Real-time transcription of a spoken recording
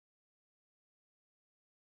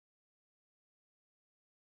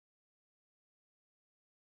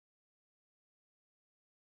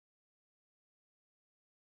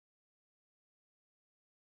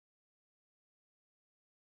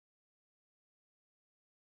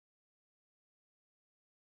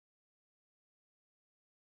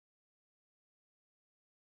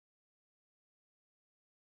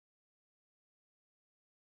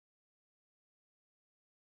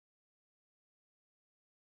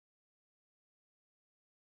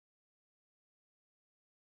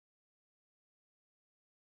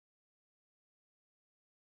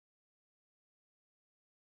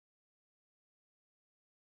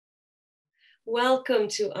Welcome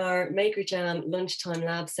to our Maker Jam Lunchtime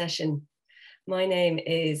Lab session. My name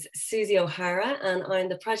is Susie O'Hara and I'm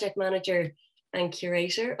the project manager and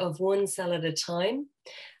curator of One Cell at a Time,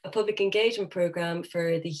 a public engagement programme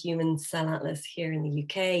for the Human Cell Atlas here in the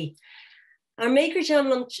UK. Our Maker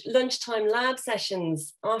Jam Lunchtime Lab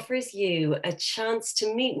sessions offers you a chance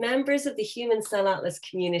to meet members of the Human Cell Atlas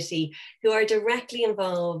community who are directly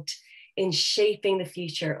involved in shaping the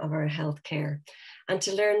future of our healthcare, and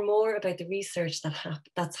to learn more about the research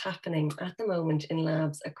that's happening at the moment in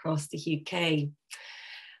labs across the UK.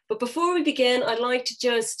 But before we begin, I'd like to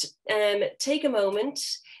just take a moment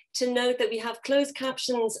to note that we have closed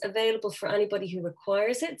captions available for anybody who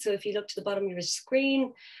requires it. So if you look to the bottom of your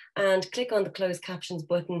screen and click on the closed captions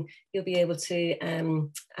button, you'll be able to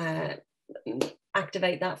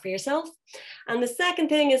activate that for yourself. And the second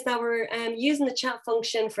thing is that we're using the chat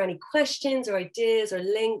function for any questions or ideas or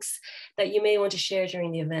links that you may want to share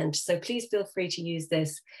during the event. So please feel free to use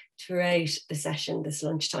this throughout the session this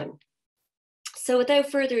lunchtime. So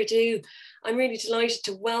without further ado, I'm really delighted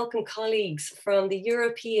to welcome colleagues from the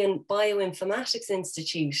European Bioinformatics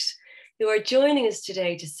Institute who are joining us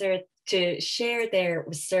today to share their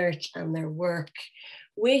research and their work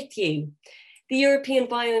with you. The European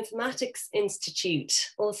Bioinformatics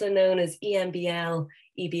Institute, also known as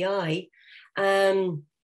EMBL-EBI,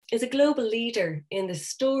 is a global leader in the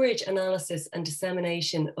storage, analysis and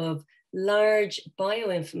dissemination of large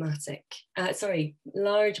biological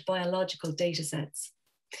data sets.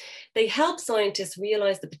 They help scientists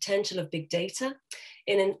realize the potential of big data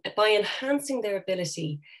by enhancing their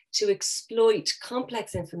ability to exploit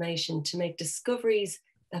complex information to make discoveries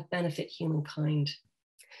that benefit humankind.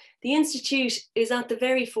 The Institute is at the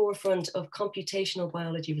very forefront of computational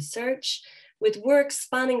biology research, with work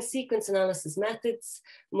spanning sequence analysis methods,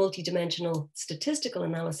 multidimensional statistical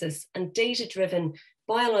analysis, and data-driven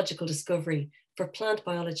biological discovery for plant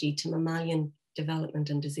biology to mammalian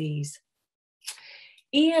development and disease.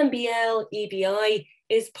 EMBL-EBI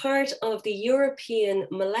is part of the European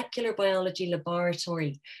Molecular Biology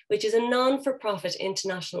Laboratory, which is a non-for-profit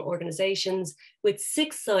international organization with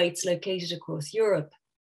 6 sites located across Europe.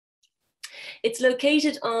 It's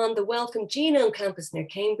located on the Wellcome Genome campus near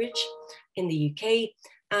Cambridge in the UK,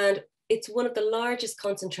 and it's one of the largest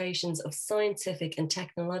concentrations of scientific and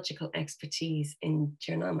technological expertise in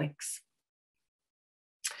genomics.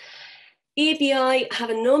 EBI have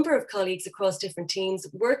a number of colleagues across different teams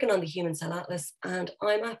working on the Human Cell Atlas, and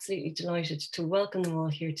I'm absolutely delighted to welcome them all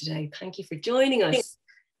here today. Thank you for joining us.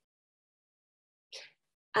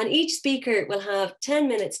 And each speaker will have 10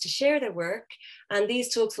 minutes to share their work, and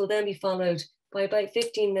these talks will then be followed by about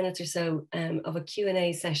 15 minutes or so of a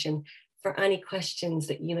Q&A session for any questions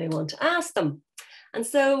that you may want to ask them. And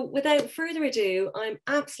so without further ado, I'm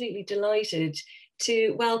absolutely delighted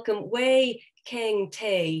to welcome Wei Keng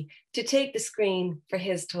Tay to take the screen for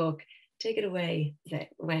his talk. Take it away,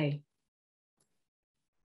 Wei.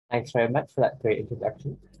 Thanks very much for that great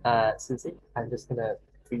introduction, Susie. I'm just going to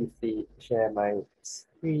briefly share my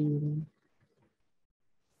screen.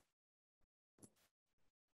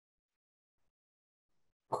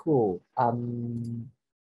 Cool.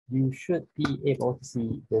 You should be able to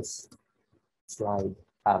see this slide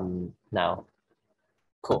now.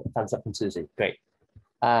 Cool. Thumbs up from Susie. Great.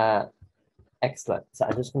 Excellent. So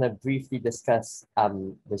I'm just going to briefly discuss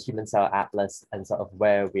the Human Cell Atlas and sort of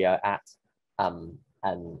where we are at. And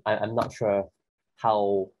I'm not sure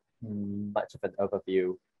how much of an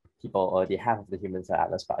overview people already have of the Human Cell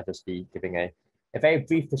Atlas, but I'll just be giving a very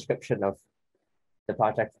brief description of the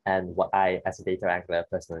project and what I, as a data wrangler,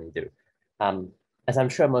 personally do. As I'm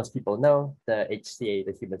sure most people know, the HCA,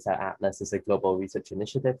 the Human Cell Atlas, is a global research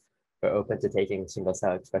initiative. We're open to taking single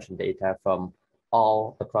cell expression data from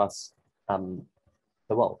all across the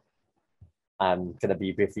world. I'm going to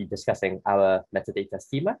be briefly discussing our metadata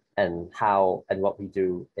schema and how and what we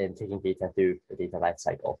do in taking data through the data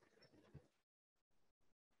lifecycle.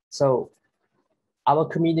 So our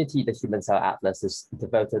community, the Human Cell Atlas, is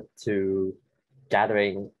devoted to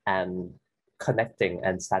gathering and connecting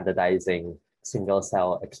and standardizing single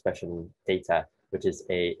cell expression data, which is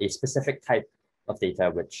a specific type of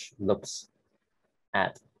data which looks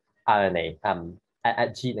at RNA,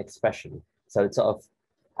 at gene expression. So it's sort of,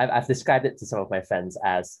 I've described it to some of my friends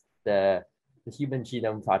as the Human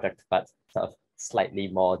Genome Project, but sort of slightly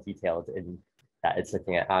more detailed in that it's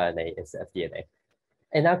looking at RNA instead of DNA.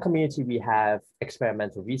 In our community, we have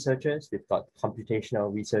experimental researchers, we've got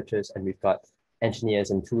computational researchers, and we've got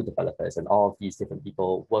engineers and tool developers, and all of these different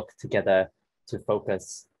people work together to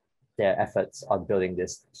focus their efforts on building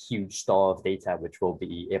this huge store of data, which will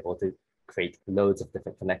be able to create loads of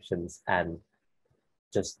different connections and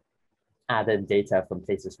just add in data from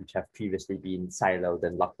places which have previously been siloed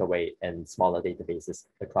and locked away in smaller databases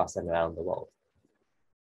across and around the world.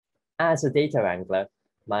 As a data wrangler,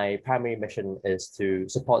 my primary mission is to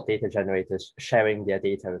support data generators sharing their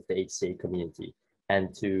data with the HCA community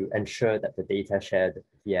and to ensure that the data shared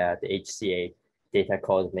via the HCA data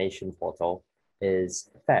coordination portal is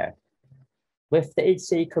fair. With the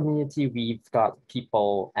HCA community, we've got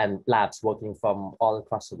people and labs working from all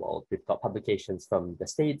across the world. We've got publications from the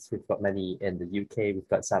States, we've got many in the UK, we've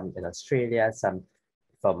got some in Australia, some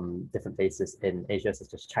from different places in Asia,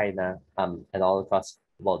 such as China, and all across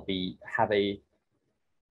the world. We have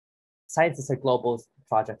science is a global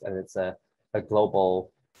project and it's a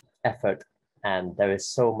global effort. And there is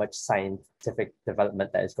so much scientific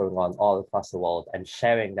development that is going on all across the world, and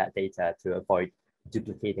sharing that data to avoid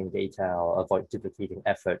duplicating data or avoid duplicating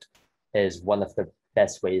effort is one of the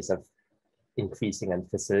best ways of increasing and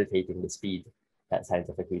facilitating the speed that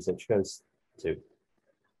scientific research goes to.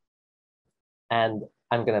 And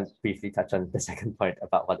I'm going to briefly touch on the second point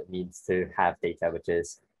about what it means to have data, which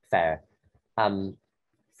is fair.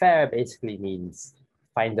 Fair basically means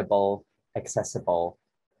findable, accessible,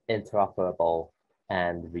 interoperable,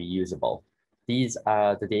 and reusable. These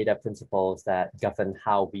are the data principles that govern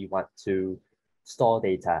how we want to store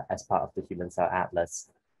data as part of the Human Cell Atlas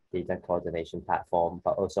data coordination platform,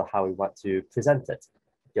 but also how we want to present it.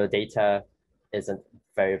 Your data isn't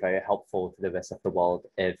very, very helpful to the rest of the world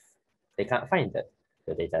if they can't find it.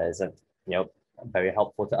 Your data isn't, very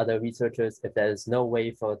helpful to other researchers if there's no way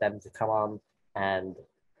for them to come on and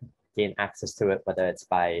gain access to it, whether it's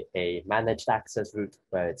by a managed access route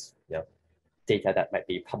where it's data that might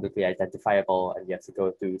be publicly identifiable and you have to go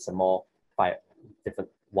through some more different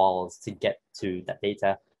walls to get to that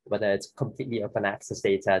data, whether it's completely open access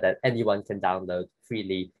data that anyone can download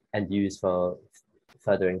freely and use for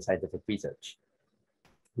furthering scientific research.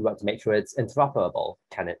 We want to make sure it's interoperable.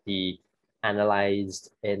 Can it be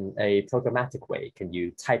analyzed in a programmatic way? Can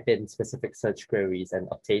you type in specific search queries and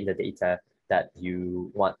obtain the data that you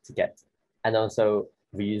want to get? And also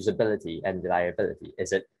reusability and reliability.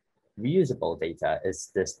 Is it reusable data? Is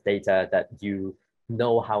this data that you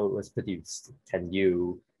know how it was produced? Can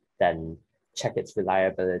you then check its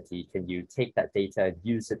reliability? Can you take that data and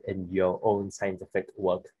use it in your own scientific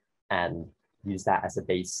work and use that as a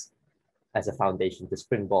base, as a foundation to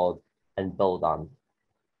springboard and build on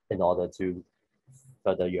in order to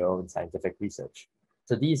further your own scientific research?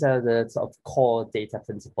 So these are the sort of core data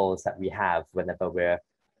principles that we have whenever we're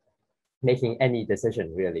making any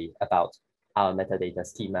decision really about our metadata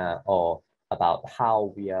schema or about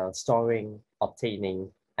how we are storing,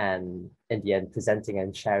 obtaining, and in the end, presenting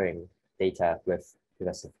and sharing data with the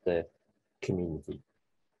rest of the community.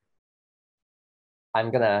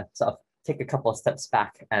 I'm gonna sort of take a couple of steps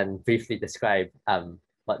back and briefly describe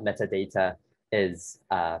what metadata is.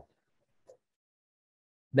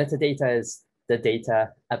 Metadata is the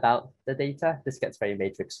data about the data. This gets very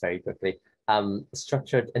matrix very quickly.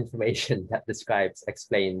 Structured information that describes,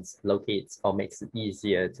 explains, locates, or makes it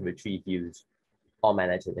easier to retrieve, use, or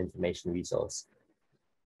manage an information resource.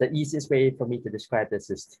 The easiest way for me to describe this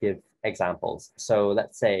is to give examples. So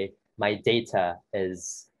let's say my data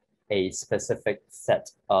is a specific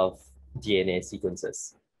set of DNA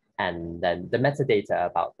sequences. And then the metadata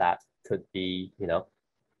about that could be, who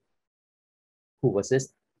was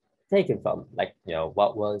this taken from? Like,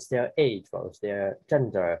 what was their age? What was their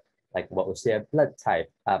gender? Like, what was their blood type?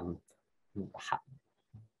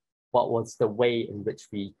 What was the way in which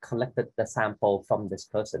we collected the sample from this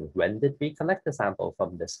person? When did we collect the sample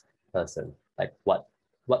from this person? Like, what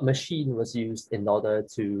machine was used in order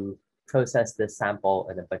to process this sample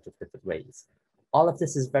in a bunch of different ways? All of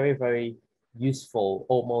this is very, very useful.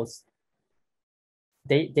 Almost,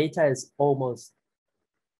 data is almost,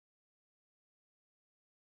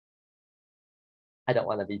 I don't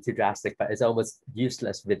want to be too drastic, but it's almost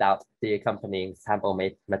useless without the accompanying sample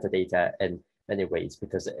metadata in many ways,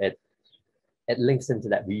 because it links into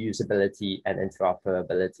that reusability and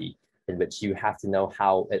interoperability in which you have to know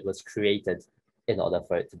how it was created in order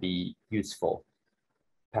for it to be useful.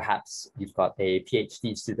 Perhaps you've got a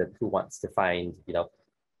PhD student who wants to find,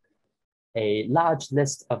 a large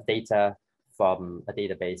list of data from a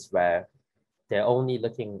database where they're only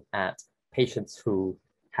looking at patients who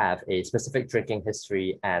have a specific drinking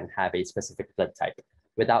history and have a specific blood type.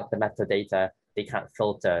 Without the metadata, they can't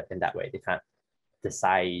filter in that way. They can't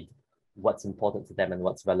decide what's important to them and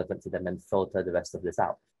what's relevant to them and filter the rest of this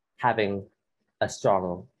out. Having a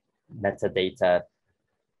strong metadata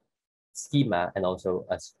schema and also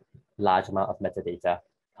a large amount of metadata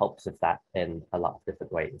helps with that in a lot of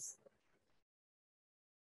different ways.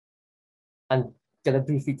 And going to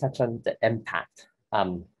briefly touch on the impact.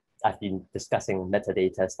 I've been discussing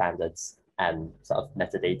metadata standards and sort of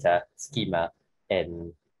metadata schema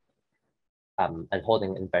in and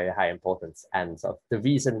holding in very high importance. And so the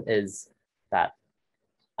reason is that,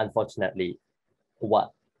 unfortunately,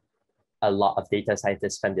 what a lot of data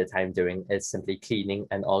scientists spend their time doing is simply cleaning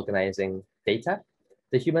and organizing data.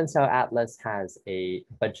 The Human Cell Atlas has a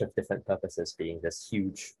bunch of different purposes, being this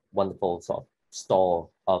huge, wonderful sort of store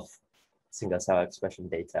of single cell expression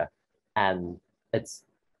data. And it's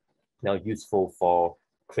useful for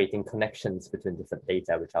creating connections between different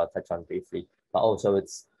data, which I'll touch on briefly, but also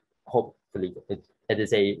it's hopefully it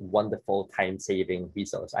is a wonderful time-saving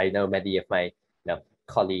resource. I know many of my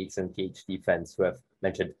colleagues and PhD friends who have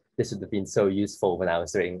mentioned this would have been so useful when I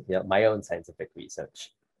was doing my own scientific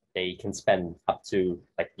research. They can spend up to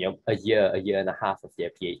like a year and a half of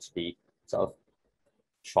their PhD sort of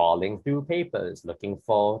trawling through papers, looking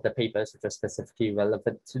for the papers which are specifically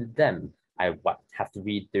relevant to them. I have to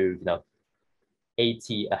read through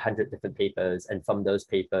 80, 100 different papers, and from those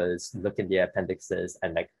papers, look in the appendixes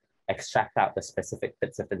and like extract out the specific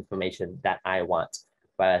bits of information that I want.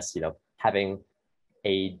 Whereas, having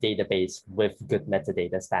a database with good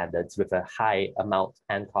metadata standards with a high amount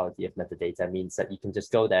and quality of metadata means that you can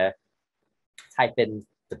just go there, type in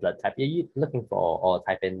the blood type you're looking for, or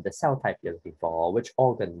type in the cell type you're looking for, or which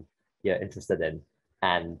organ you're interested in.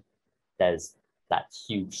 And there's that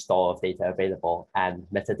huge store of data available, and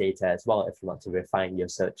metadata as well if you want to refine your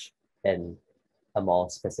search in a more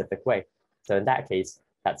specific way. So in that case,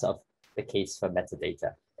 that's sort of the case for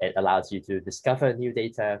metadata. It allows you to discover new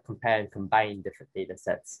data, compare and combine different data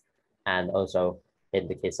sets, and also in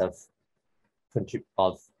the case of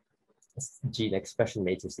gene expression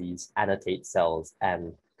matrices, annotate cells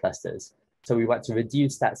and clusters. So we want to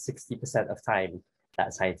reduce that 60% of time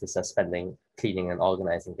that scientists are spending cleaning and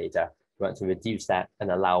organizing data. We want to reduce that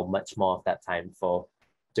and allow much more of that time for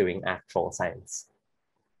doing actual science.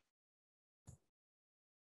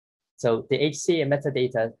 So the HCA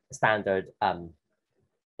metadata standard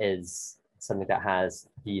is something that has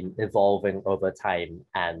been evolving over time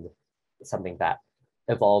and something that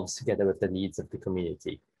evolves together with the needs of the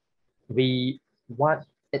community. We want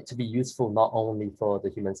it to be useful not only for the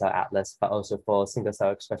Human Cell Atlas, but also for single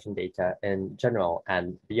cell expression data in general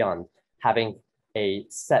and beyond. Having a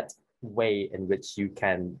set way in which you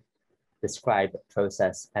can describe,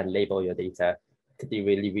 process, and label your data could be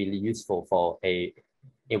really, really useful for a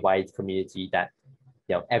wide community that,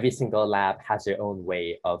 every single lab has their own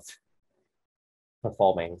way of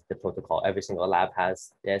performing the protocol. Every single lab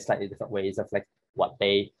has their slightly different ways of like what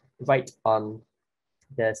they write on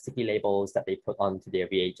the sticky labels that they put onto their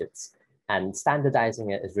reagents. And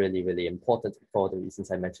standardizing it is really, really important for the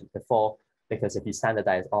reasons I mentioned before, because if you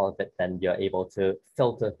standardize all of it, then you're able to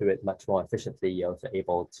filter through it much more efficiently. You're also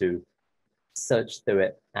able to search through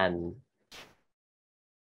it and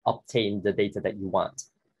obtain the data that you want.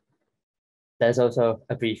 There's also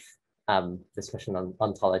a brief discussion on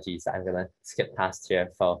ontologies that I'm going to skip past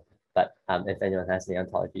here but if anyone has any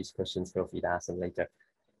ontologies questions, feel free to ask them later.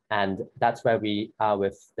 And that's where we are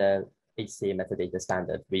with the HCA metadata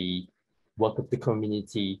standard. We work with the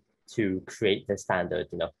community to create the standard,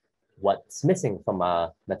 what's missing from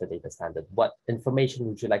our metadata standard, what information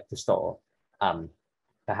would you like to store?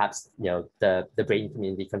 Perhaps, the brain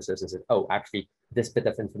community comes to us and says, oh, actually, this bit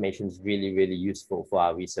of information is really, really useful for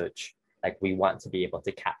our research. Like we want to be able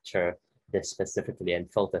to capture this specifically and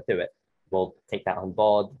filter through it. We'll take that on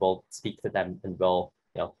board, we'll speak to them, and we'll,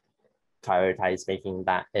 prioritize making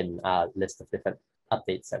that in a list of different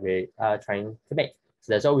updates that we are trying to make.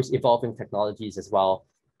 So there's always evolving technologies as well.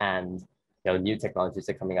 And new technologies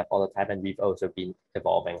are coming up all the time. And we've also been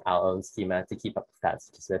evolving our own schema to keep up with that,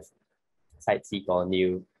 such as with CiteSeq or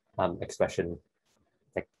new expression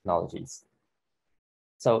technologies.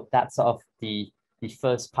 So that's sort of the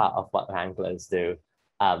first part of what Wranglers do,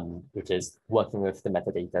 which is working with the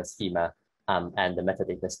metadata schema and the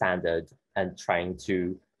metadata standard and trying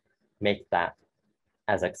to make that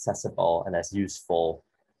as accessible and as useful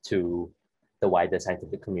to the wider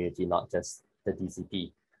scientific community, not just the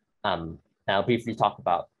DCP. And I'll briefly talk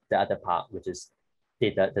about the other part, which is the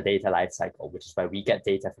data lifecycle, which is where we get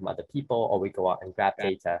data from other people or we go out and grab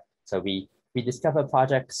data. So we discover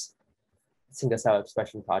projects, single cell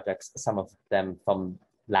expression projects, some of them from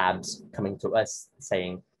labs coming to us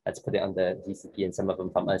saying, let's put it on the DCP, and some of them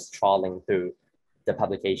from us trawling through the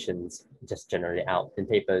publications, just generally out in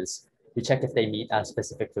papers. We check if they meet our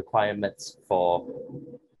specific requirements for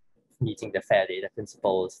meeting the fair data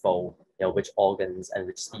principles for which organs and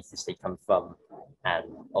which species they come from, and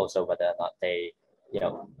also whether or not they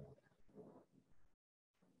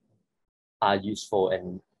are useful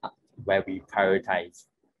and where we prioritize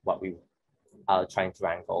what we are trying to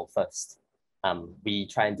wrangle first. We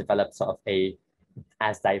try and develop sort of a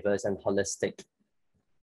as diverse and holistic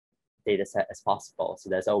data set as possible. So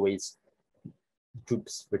there's always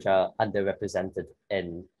groups which are underrepresented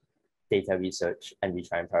in data research, and we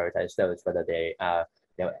try and prioritize those, whether they are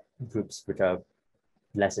groups which are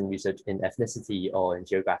less in research in ethnicity or in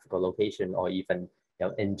geographical location, or even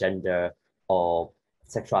in gender or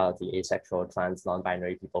sexuality, asexual, trans,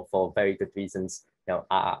 non-binary people, for very good reasons,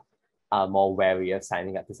 are more wary of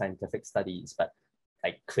signing up to scientific studies. But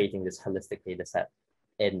like creating this holistic data set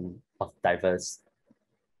of diverse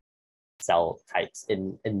cell types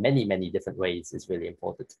in many different ways is really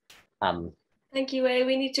important. Thank you, Wei.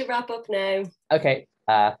 We need to wrap up now. Okay,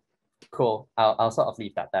 cool. I'll sort of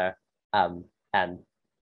leave that there. And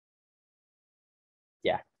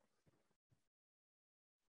yeah.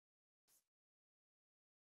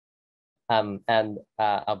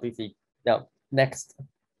 I'll briefly, the next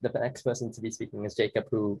person to be speaking is Jacob,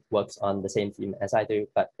 who works on the same team as I do,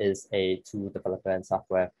 but is a tool developer and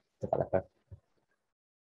software developer.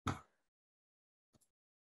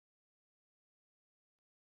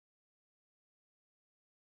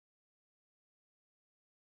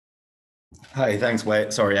 Hi, thanks, Wei.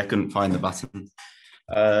 Sorry, I couldn't find the button.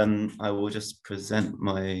 I will just present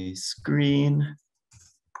my screen.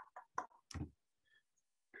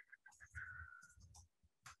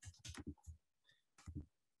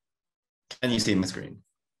 Can you see my screen?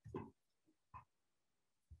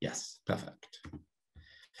 Yes, perfect.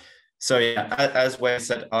 So yeah, as Wei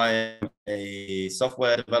said, I am a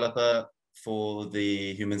software developer for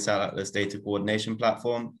the Human Cell Atlas Data Coordination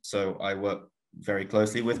Platform. So I work very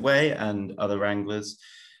closely with Wei and other wranglers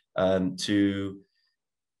to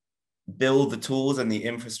build the tools and the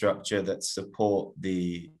infrastructure that support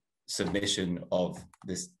the submission of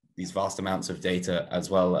these vast amounts of data, as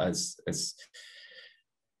well as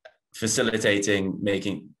facilitating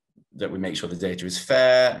making that we make sure the data is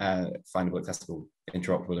fair, findable, accessible,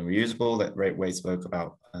 interoperable, and reusable, that Wei spoke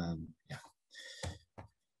about. Yeah.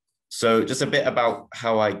 So just a bit about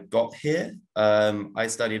how I got here. I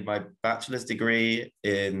studied my bachelor's degree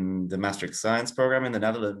in the Maastricht Science program in the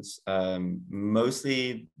Netherlands,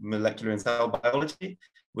 mostly molecular and cell biology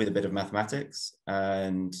with a bit of mathematics.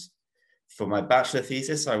 And for my bachelor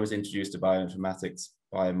thesis, I was introduced to bioinformatics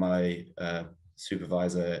by my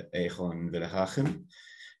supervisor, Egon Willehagen.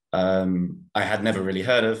 I had never really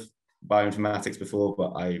heard of bioinformatics before,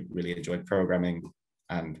 but I really enjoyed programming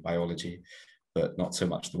and biology, but not so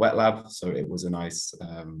much the wet lab. So it was a nice,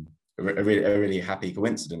 a really happy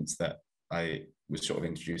coincidence that I was sort of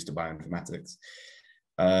introduced to bioinformatics.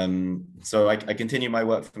 So I continued my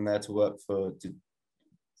work from there to work for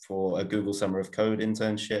a Google Summer of Code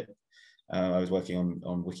internship. I was working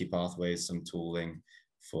on wiki pathways, some tooling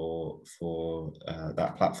for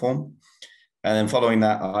that platform. And then following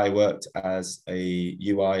that, I worked as a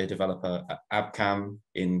UI developer at Abcam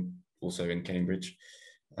also in Cambridge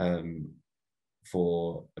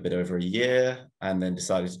for a bit over a year, and then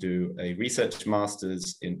decided to do a research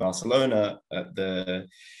master's in Barcelona at the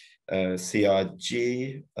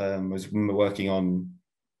CRG. Was working on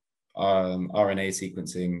RNA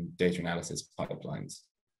sequencing data analysis pipelines.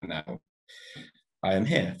 Now I am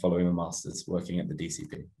here following a master's working at the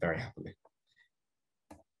DCP very happily.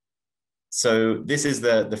 So this is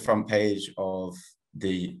the front page of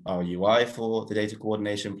our UI for the data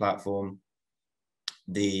coordination platform.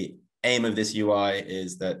 The aim of this UI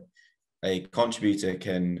is that a contributor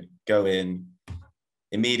can go in,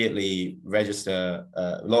 immediately register,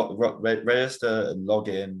 register and log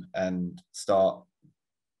in and start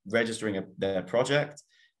registering their project,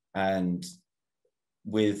 and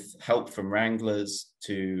with help from wranglers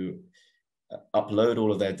to upload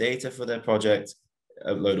all of their data for their project,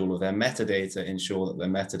 upload all of their metadata, ensure that their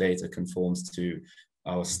metadata conforms to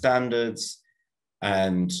our standards,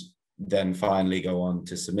 and then finally go on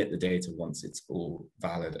to submit the data once it's all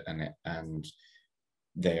valid and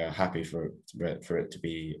they are happy for it to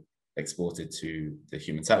be exported to the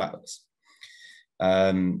Human Cell Atlas.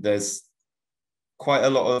 There's quite a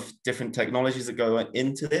lot of different technologies that go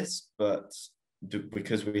into this, but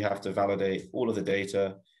because we have to validate all of the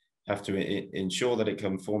data, have to ensure that it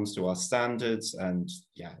conforms to our standards, and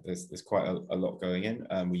yeah, there's quite a lot going in.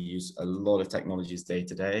 We use a lot of technologies day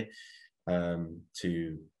to day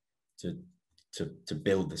to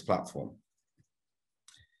build this platform.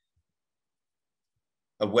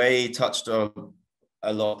 Wei touched on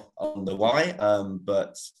a lot on the why,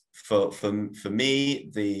 but for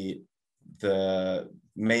me, the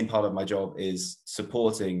main part of my job is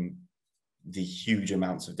supporting the huge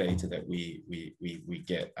amounts of data that we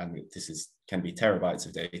get, and can be terabytes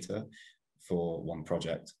of data for one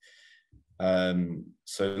project.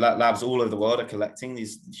 So labs all over the world are collecting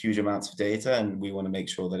these huge amounts of data, and we want to make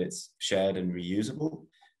sure that it's shared and reusable.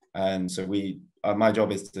 And so my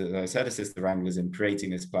job is to, as I said, assist the Wranglers in creating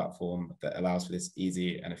this platform that allows for this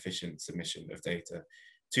easy and efficient submission of data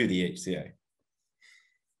to the HCA.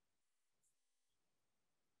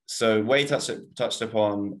 So Wei touched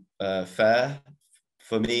upon FAIR.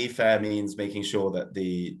 For me, FAIR means making sure that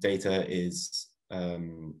the data is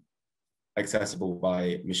accessible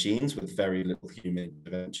by machines with very little human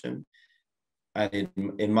intervention. And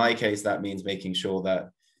in my case, that means making sure that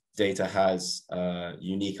data has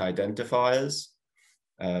unique identifiers.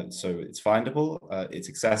 So it's findable, it's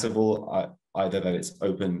accessible, either that it's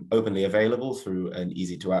openly available through an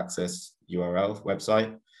easy to access URL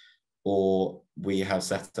website, or we have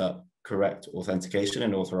set up correct authentication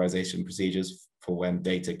and authorization procedures for when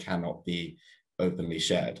data cannot be openly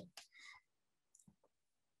shared.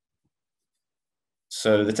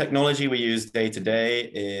 So the technology we use day to day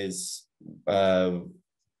is,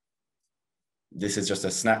 this is just a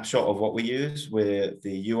snapshot of what we use, where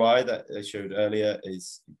the UI that I showed earlier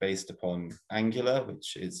is based upon Angular,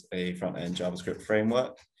 which is a front-end JavaScript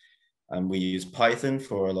framework. And we use Python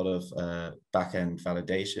for a lot of back-end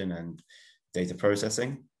validation and data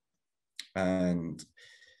processing. And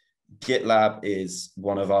GitLab is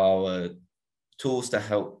one of our tools to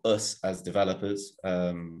help us as developers.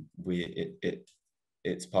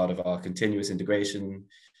 It's part of our continuous integration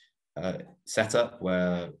setup,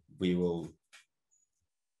 where we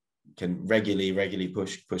can regularly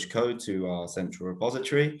push code to our central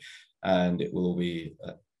repository, and it will be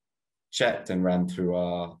checked and ran through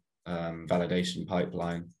our validation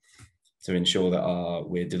pipeline to ensure that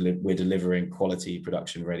we're delivering quality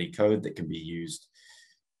production ready code that can be used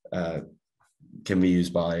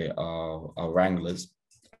by our Wranglers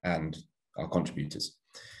and our contributors.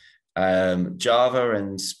 Java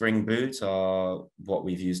and Spring Boot are what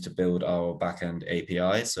we've used to build our backend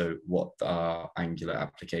API, so what our Angular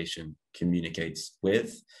application communicates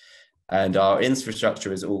with. And our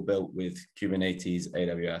infrastructure is all built with Kubernetes,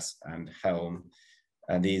 AWS, and Helm.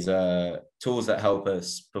 And these are tools that help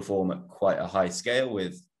us perform at quite a high scale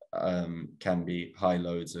with can be high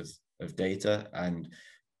loads of data, and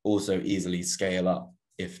also easily scale up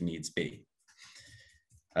if needs be.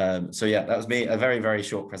 So yeah, that was me, a very, very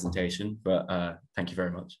short presentation, but thank you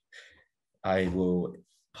very much. I will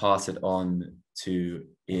pass it on to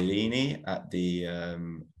Irini at the,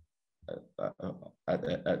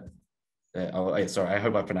 sorry, I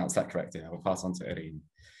hope I pronounced that correctly. I will pass on to Irini.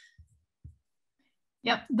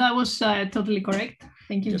 Yeah, that was totally correct.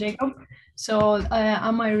 Thank you, Jacob. So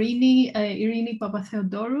I'm Irini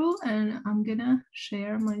Papatheodorou, and I'm gonna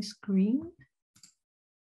share my screen.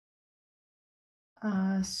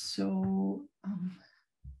 So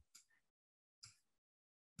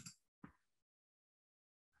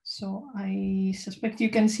I suspect you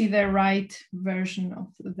can see the right version of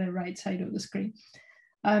the right side of the screen.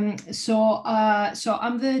 So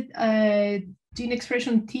I'm the gene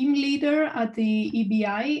expression team leader at the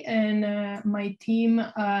EBI, and my team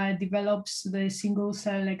develops the single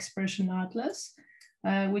cell expression atlas,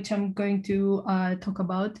 which I'm going to talk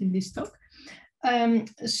about in this talk.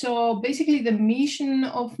 So basically the mission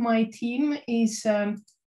of my team is to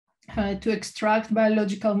extract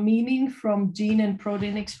biological meaning from gene and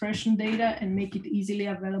protein expression data and make it easily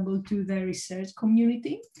available to the research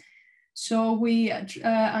community. So we,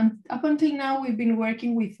 up until now, we've been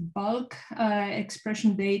working with bulk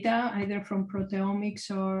expression data, either from proteomics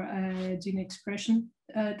or gene expression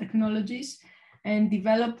technologies, and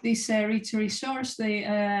develop this rich resource, the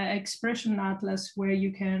expression atlas, where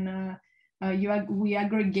you can, we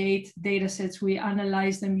aggregate data sets, we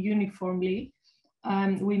analyze them uniformly.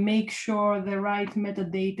 We make sure the right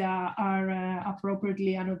metadata are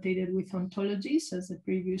appropriately annotated with ontologies, as the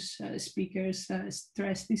previous speakers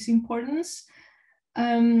stressed this importance.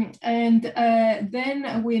 Then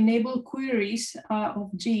we enable queries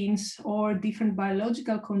of genes or different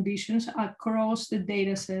biological conditions across the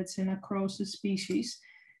data sets and across the species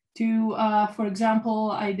to, for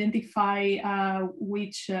example, identify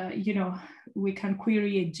which, we can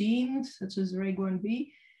query a gene such as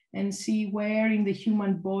REG1B and see where in the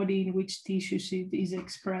human body, in which tissues it is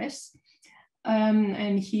expressed.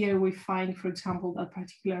 And here we find, for example, that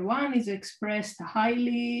particular one is expressed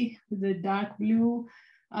highly, the dark blue,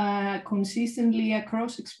 consistently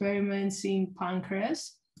across experiments in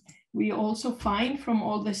pancreas. We also find from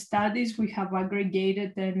all the studies we have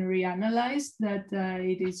aggregated and reanalyzed that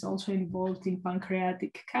it is also involved in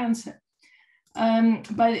pancreatic cancer.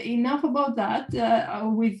 But enough about that.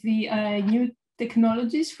 With the new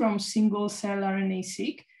technologies from single-cell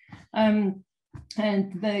RNA-seq, and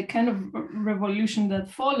the kind of revolution that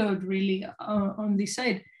followed really on this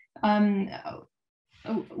side,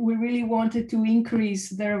 we really wanted to increase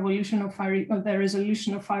the resolution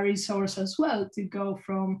of our resource as well, to go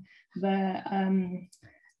from the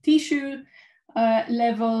tissue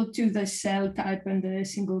level to the cell type and the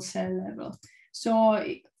single cell level. So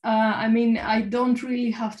I mean, I don't really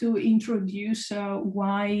have to introduce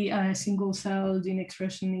why single cell gene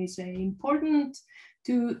expression is important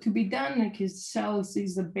to be done, because cells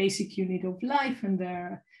is the basic unit of life, and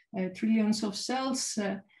there are trillions of cells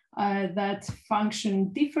that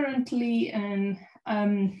function differently. And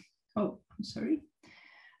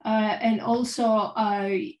and also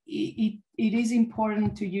it is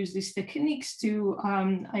important to use these techniques to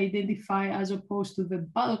identify, as opposed to the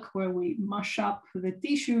bulk where we mash up the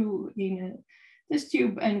tissue in a test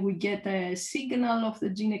tube and we get a signal of the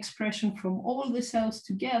gene expression from all the cells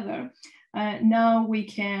together. Now we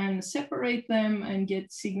can separate them and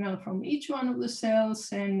get signal from each one of the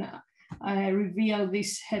cells and reveal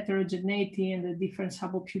this heterogeneity and the different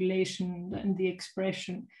subpopulation and the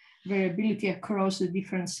expression variability across the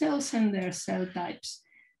different cells and their cell types.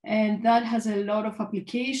 And that has a lot of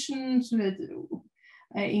applications that,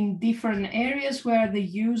 in different areas where the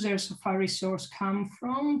users of our resource come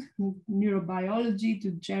from, neurobiology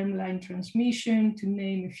to germline transmission, to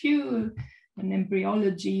name a few, and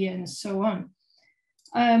embryology and so on.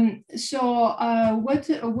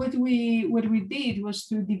 What we did was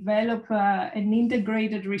to develop an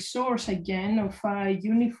integrated resource again of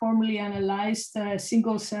uniformly analyzed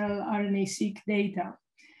single-cell RNA-seq data.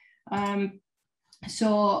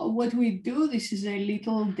 So what we do, this is a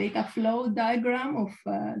little data flow diagram of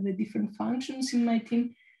the different functions in my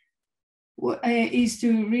team, is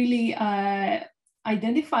to really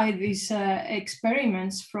identify these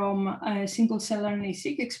experiments from single-cell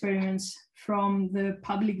RNA-seq experiments from the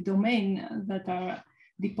public domain that are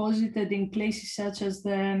deposited in places such as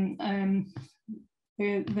the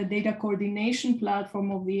data coordination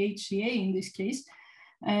platform of the HCA in this case,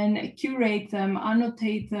 and curate them,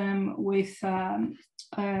 annotate them with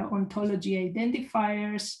ontology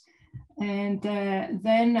identifiers, and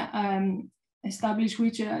then establish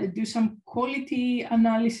which, do some quality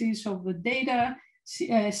analysis of the data,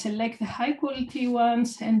 select the high quality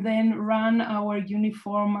ones, and then run our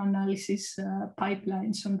uniform analysis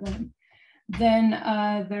pipelines on them. Then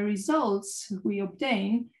the results we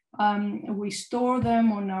obtain, we store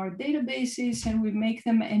them on our databases, and we make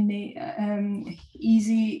them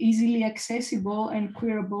easily accessible and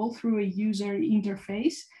queryable through a user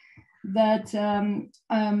interface that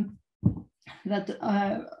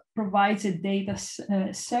provides a data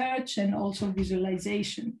search and also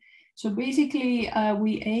visualization. So basically,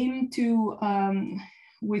 we aim to,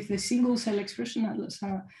 with the single cell expression atlas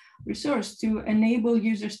resource, to enable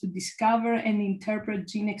users to discover and interpret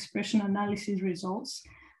gene expression analysis results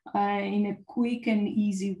in a quick and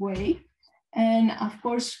easy way. And of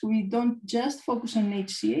course, we don't just focus on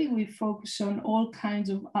HCA, we focus on all kinds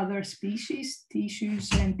of other species, tissues,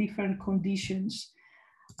 and different conditions.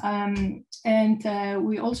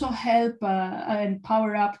 We also help and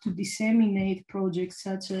power up to disseminate projects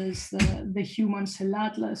such as the Human Cell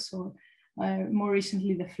Atlas, or more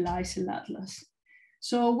recently, the Fly Cell Atlas.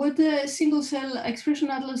 So what the single cell expression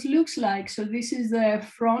atlas looks like. So this is the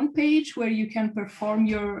front page where you can perform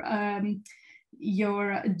your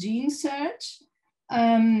gene search.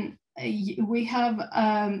 We have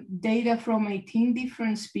data from 18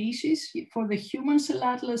 different species for the Human Cell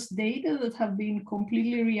Atlas data that have been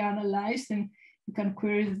completely reanalyzed, and you can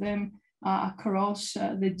query them across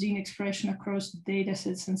the gene expression across data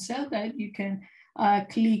sets and cell type. You can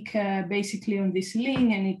click basically on this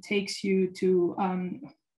link, and it takes you to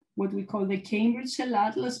what we call the Cambridge Cell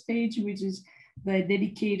Atlas page, which is the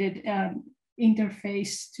dedicated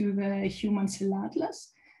interface to the Human Cell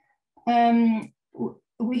Atlas.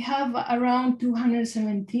 We have around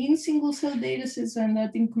 217 single cell datasets, and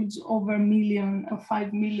that includes over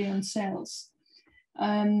 5 million cells.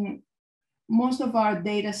 Most of our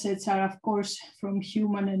datasets are, of course, from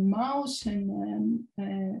human and mouse, and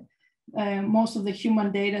most of the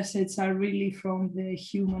human datasets are really from the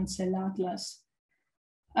Human Cell Atlas.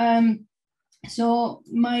 So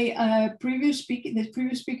my previous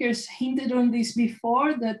speakers hinted on this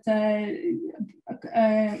before, that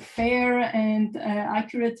fair and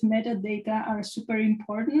accurate metadata are super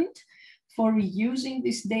important for reusing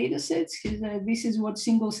these datasets, because this is what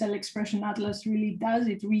single cell expression atlas really does.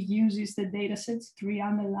 It reuses the datasets, it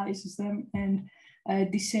reanalyzes them, and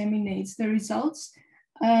disseminates the results.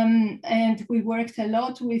 And we worked a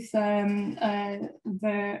lot with the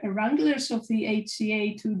wranglers of the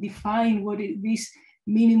HCA to define what this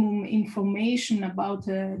minimum information about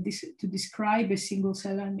this to describe a single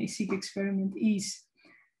cell RNA-seq experiment is.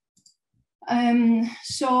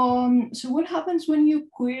 So what happens when you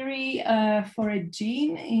query for a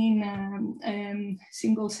gene in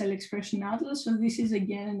single cell expression atlas? So this is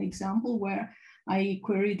again an example where I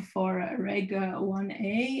queried for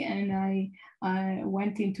reg1a, and I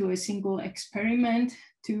went into a single experiment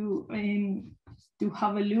to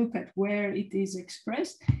have a look at where it is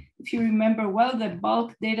expressed. If you remember well, the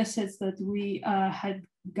bulk data sets that we had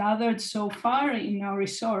gathered so far in our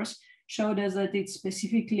resource showed us that it's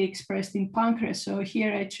specifically expressed in pancreas. So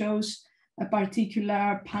here I chose a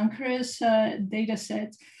particular pancreas data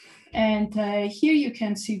set. And here you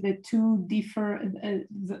can see the two different,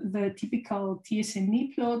 the typical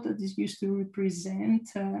TSNE plot that is used to represent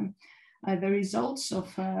the results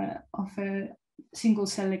of a single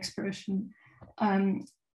cell expression,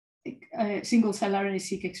 single cell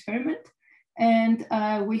RNA-seq experiment. And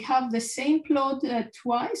we have the same plot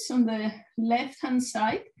twice on the left-hand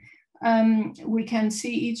side. We can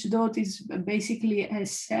see each dot is basically a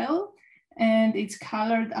cell, and it's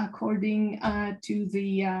colored according to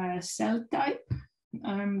the cell type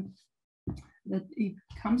that it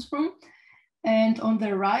comes from. And on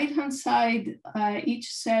the right-hand side,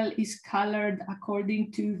 each cell is colored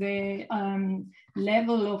according to the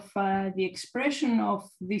level of the expression of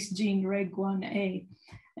this gene reg1a.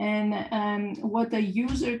 And what the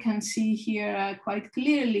user can see here quite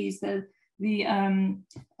clearly is that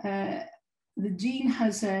the gene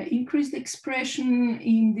has increased expression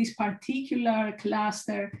in this particular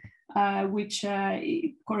cluster, which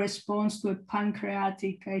corresponds to a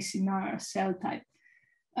pancreatic ICNR cell type.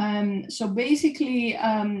 So basically,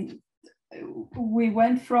 we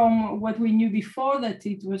went from what we knew before, that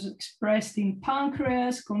it was expressed in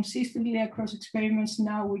pancreas consistently across experiments.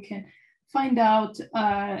 Now we can find out,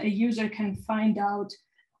 a user can find out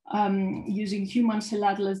using human cell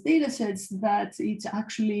atlas datasets that it's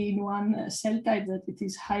actually in one cell type that it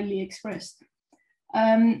is highly expressed.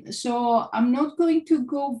 So I'm not going to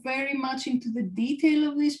go very much into the detail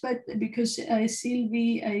of this, but because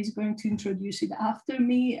Sylvie is going to introduce it after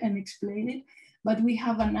me and explain it. But we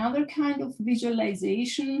have another kind of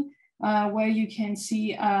visualization where you can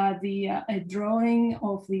see a drawing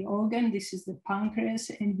of the organ. This is the pancreas,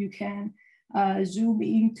 and you can zoom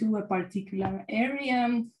into a particular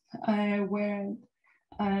area where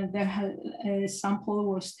a sample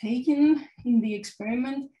was taken in the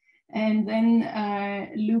experiment, and then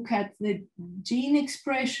look at the gene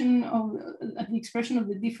expression of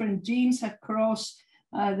the different genes across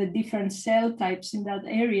the different cell types in that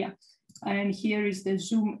area. And here is the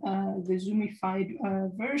zoomified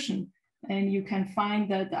version. And you can find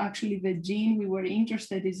that actually the gene we were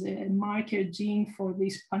interested in is a marker gene for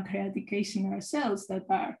these pancreatic ICNR cells that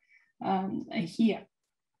are here.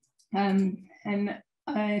 And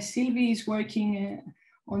Sylvie is working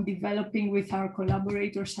on developing with our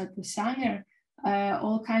collaborators at the Sanger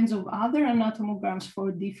all kinds of other anatomograms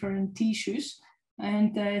for different tissues.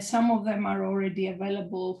 And some of them are already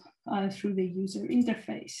available through the user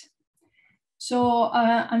interface. So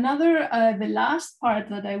the last part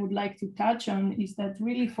that I would like to touch on is that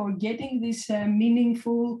really for getting these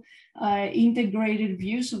meaningful integrated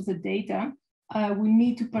views of the data, we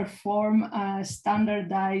need to perform a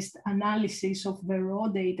standardized analysis of the raw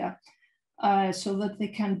data so that they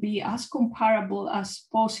can be as comparable as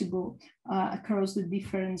possible across the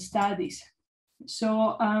different studies.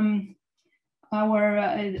 So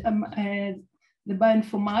the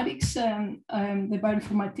bioinformatics, the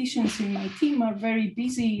bioinformaticians in my team are very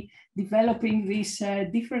busy developing these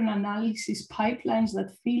different analysis pipelines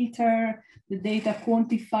that filter the data,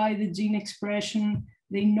 quantify the gene expression,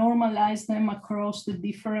 they normalize them across the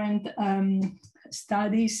different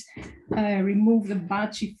studies, remove the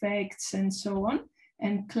batch effects and so on,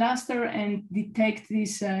 and cluster and detect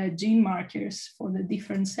these gene markers for the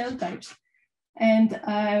different cell types. And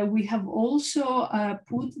we have also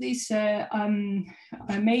put this,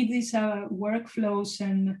 made these workflows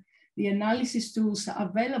and the analysis tools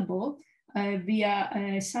available via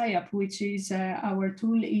SciApp, which is our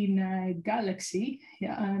tool in Galaxy,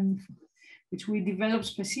 which we developed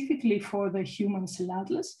specifically for the human cell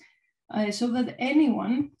atlas, so that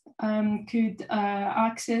anyone could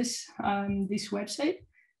access this website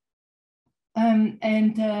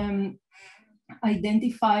and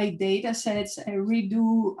identify data sets,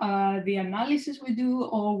 redo the analysis we do,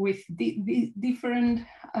 or with different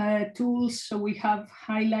tools. So we have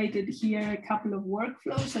highlighted here a couple of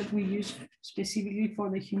workflows that we use specifically for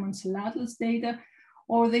the human cell atlas data,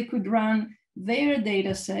 or they could run their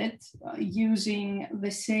data set using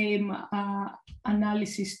the same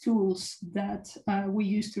analysis tools that we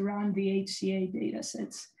use to run the HCA data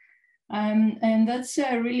sets. And that's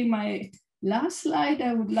really my last slide.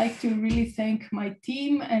 I would like to really thank my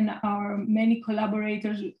team and our many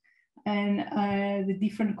collaborators and the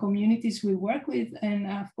different communities we work with, and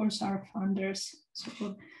of course our funders.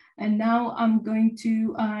 So, and now I'm going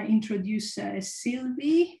to introduce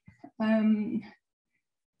Sylvie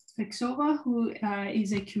Fexova, who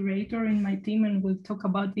is a curator in my team and will talk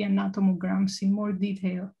about the anatomograms in more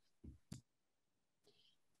detail.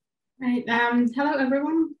 Right. Hello,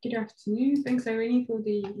 everyone. Good afternoon. Thanks, Irene, for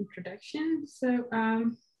the introduction. So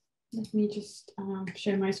let me just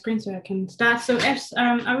share my screen so I can start. So as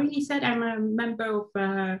Irene said, I'm a member of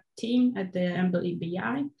a team at the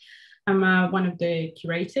EMBL-EBI. I'm one of the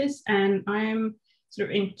curators, and I'm sort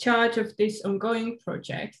of in charge of this ongoing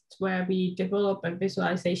project where we develop a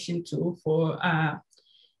visualization tool for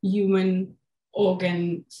human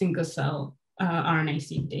organ single cell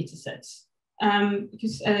RNA-seq data sets.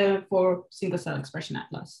 For single cell expression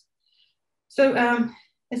atlas. So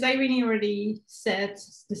as Irene already said,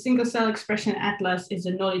 the single cell expression atlas is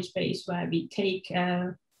a knowledge base where we take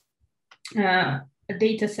data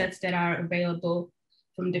sets that are available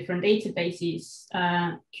from different databases,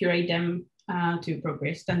 curate them to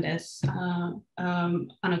appropriate standards,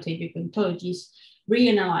 annotate with ontologies,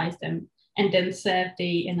 reanalyze them, and then serve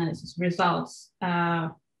the analysis results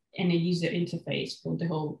in a user interface for the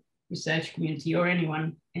whole research community or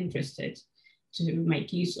anyone interested to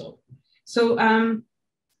make use of. So,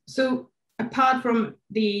 so apart from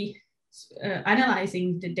the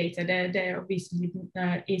analyzing the data, there obviously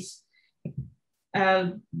is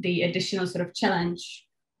the additional sort of challenge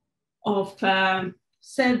of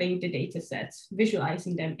serving the data sets,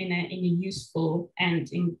 visualizing them in a useful and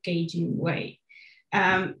engaging way.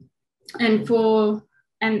 And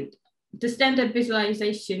the standard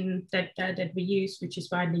visualization that we use, which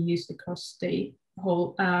is widely used across the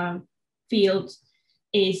whole field,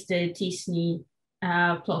 is the TSNE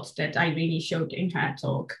plot that Irene showed in her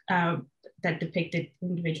talk that depicted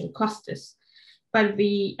individual clusters. But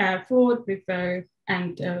we thought with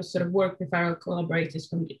and sort of work with our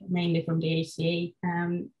collaborators mainly from the HCA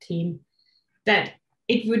team, that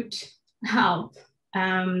it would help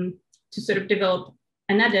to sort of develop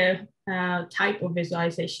another type of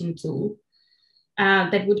visualization tool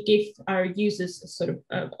that would give our users a sort of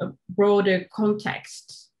a broader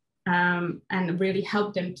context and really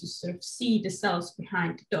help them to sort of see the cells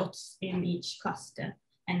behind the dots in each cluster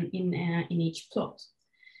and in each plot.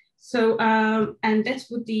 So, and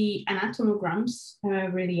that's what the anatomograms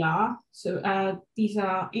really are. So these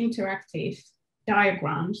are interactive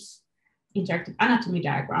diagrams, interactive anatomy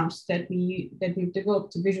diagrams that we've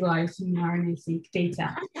developed to visualize in RNA-seq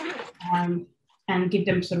data and give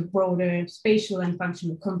them sort of broader spatial and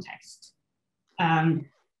functional context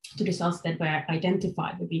to the cells that were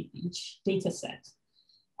identified within each data set.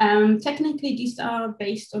 Technically, these are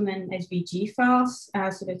based on an SVG files,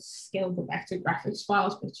 so that's scalable back to graphics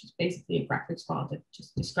files, which is basically a graphics file that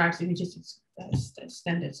just describes images. It's a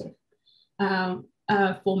standard sort of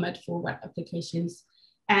format for web applications.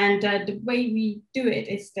 And the way we do it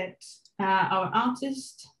is that our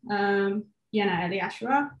artist, Yana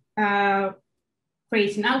Eliashra,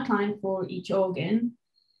 creates an outline for each organ,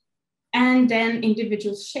 and then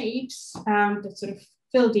individual shapes that sort of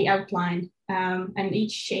fill the outline. And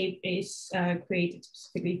each shape is created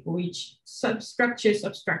specifically for each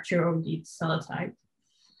substructure of the cell type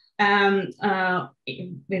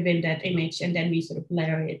within that image, and then we sort of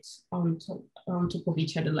layer it on top of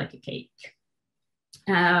each other like a cake.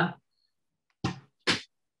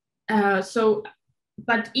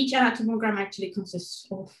 But each anatomogram actually consists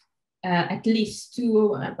of at least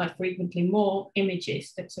two, but frequently more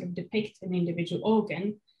images that sort of depict an individual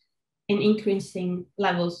organ in increasing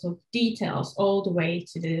levels of details all the way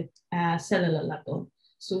to the cellular level.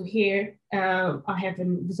 So here I have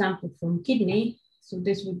an example from kidney. So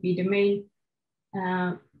this would be the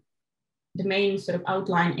main sort of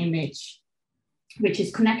outline image, which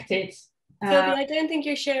is connected. Sylvie, I don't think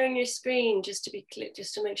you're sharing your screen, just to be clear,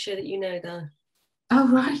 just to make sure that you know that. Oh,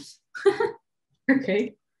 right.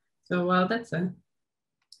 Okay. So, well, that's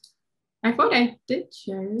I thought I did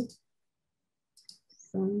share it.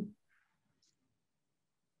 So,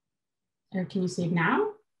 can you see it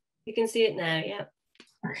now? You can see it now, yeah.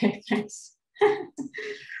 Okay, thanks.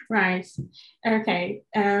 Right. Okay.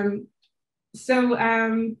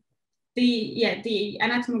 The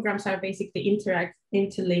anatomograms are basically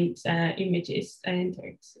interlinked images and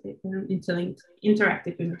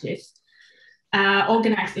interactive images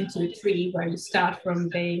organized into a tree where you start from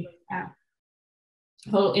the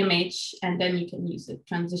whole image, and then you can use the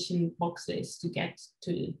transition boxes to get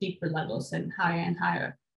to deeper levels and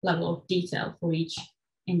higher level of detail for each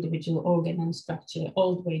individual organ and structure,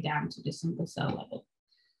 all the way down to the single cell level.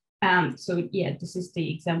 So yeah, this is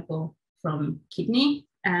the example from kidney,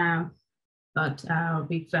 but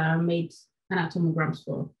we've made anatomograms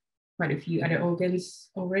for quite a few other organs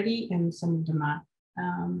already, and some of them are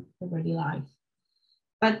already live.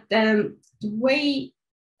 But the way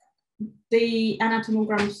the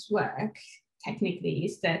anatomograms work technically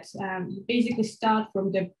is that you basically start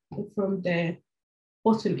from the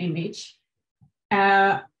bottom image,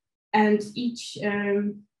 and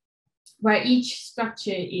where each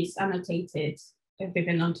structure is annotated with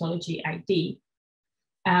an ontology ID,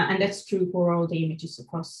 and that's true for all the images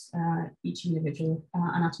across each individual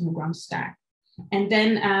anatomogram stack. And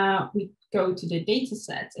then we go to the data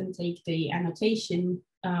set and take the annotation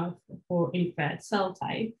for inferred cell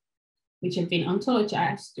type, which have been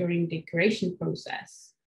ontologized during the creation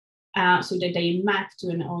process, so that they map to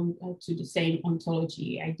the same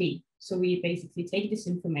ontology ID. So we basically take this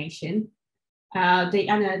information, the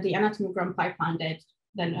anatomogram pipeline that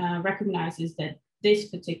then recognizes that this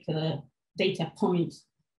particular data point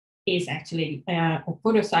is actually a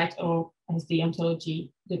podocyte, or as the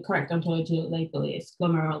correct ontology label is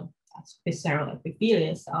glomerular visceral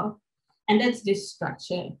epithelial cell, and that's this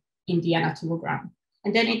structure in the anatomogram.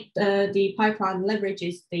 And then the pipeline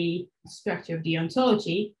leverages the structure of the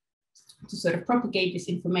ontology to sort of propagate this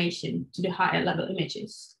information to the higher level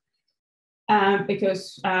images.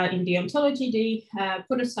 Because in the ontology, the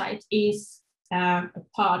podocyte is a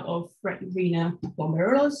part of renal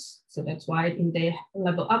glomerulus. So that's why in the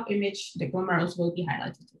level up image, the glomerulus will be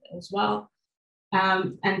highlighted as well.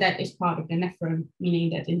 And that is part of the nephron, meaning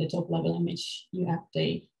that in the top level image, you have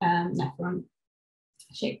the nephron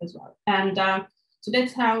shape as well. And so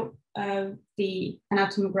that's how the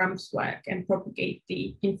anatomograms work and propagate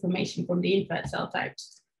the information from the inferred cell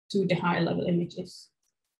types to the higher level images.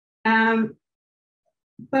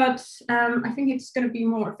 But I think it's going to be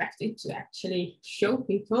more effective to actually show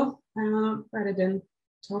people rather than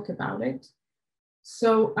talk about it.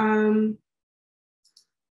 So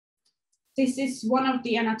this is one of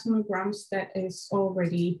the anatomograms that is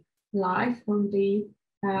already live on the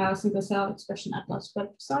Single Cell Expression Atlas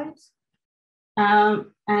website.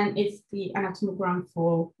 And it's the anatomogram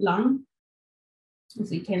for lung. As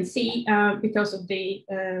you can see, because of the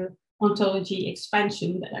ontology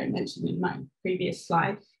expansion that I mentioned in my previous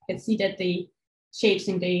slide, you can see that the shapes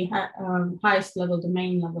in the highest level, the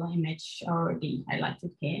main level image are already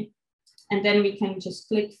highlighted here. And then we can just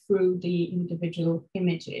click through the individual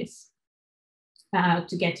images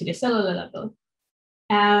to get to the cellular level.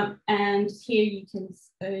 And here you can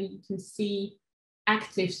see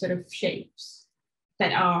active sort of shapes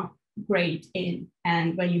that are grayed in,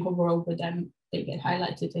 and when you hover over them, they get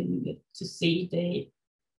highlighted and you get to see the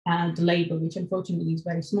label, which unfortunately is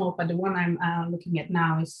very small, but the one I'm looking at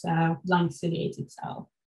now is lung ciliated cell.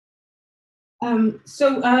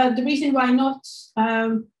 So the reason why not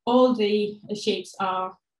all the shapes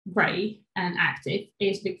are gray and active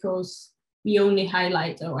is because we only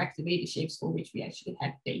highlight or activate the shapes for which we actually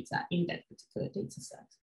have data in that particular data set.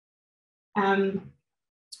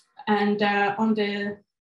 And on the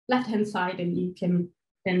left-hand side, and you can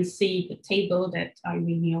then see the table that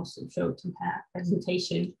Irene also showed in her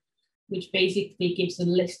presentation, which basically gives a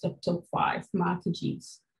list of top 5 marker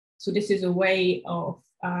genes. So this is a way of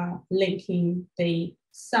linking the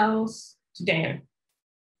cells to their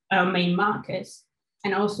main markers,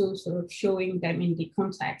 and also sort of showing them in the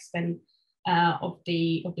context and of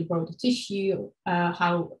the broader tissue,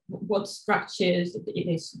 what structures it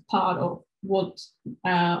is part of, what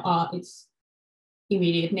are its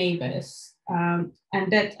immediate neighbors. And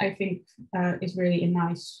that, I think, is really a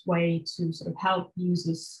nice way to sort of help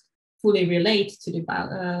users fully relate to the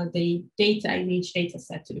data in each data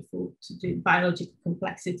set to the biological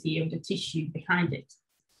complexity of the tissue behind it.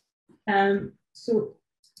 So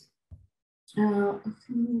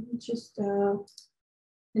just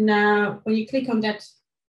now, when you click on that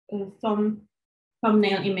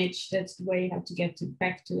thumbnail image, that's the way you have to get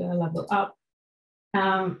back to a level up.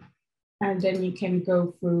 And then you can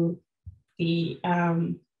go through the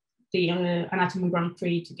anatomogram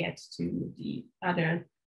tree to get to the other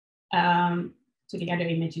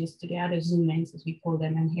images, to the other zoom ins, as we call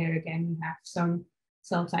them. And here again, you have some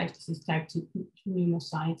cell types. This is type 2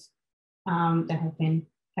 pneumocytes that have been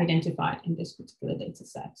identified in this particular data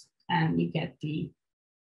set. And you get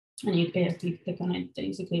and you click on it,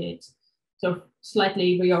 basically it sort of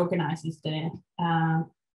slightly reorganizes the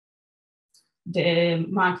the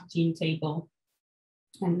marked gene table,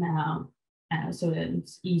 and so that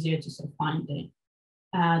it's easier to sort of find the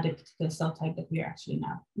particular cell type that we are actually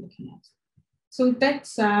now looking at. So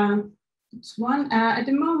that's one. At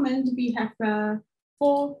the moment, we have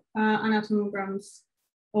 4 anatomograms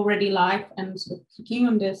already live and sort of kicking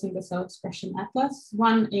on the single cell expression atlas.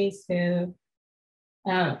 One is the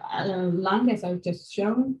lung, as I've just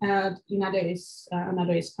shown. Another is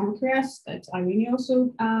pancreas that Irene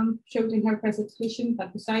also showed in her presentation.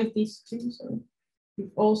 But besides these 2, so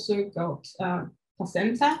we've also got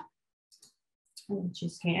placenta, which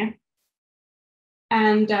is here,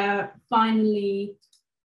 and finally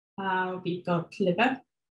we got liver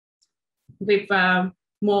with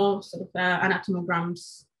more sort of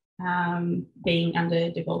anatomograms being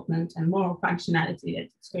under development, and more functionality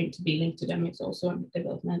that's going to be linked to them is also under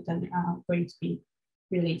development and going to be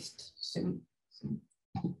released soon. So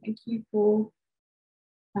thank you for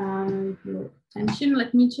your attention.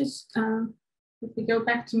 Let me just, if we go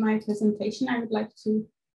back to my presentation, I would like to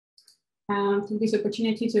take this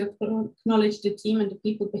opportunity to acknowledge the team and the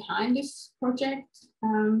people behind this project.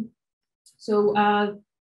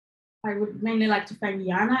 I would mainly like to thank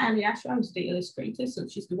Jana Eliashua, who's the illustrator, so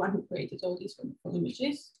she's the one who created all these wonderful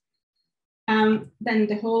images. Then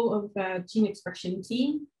the whole of the gene expression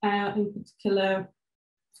team, in particular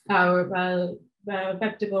our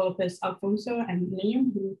web developers Alfonso and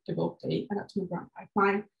Liam, who developed the anatomogram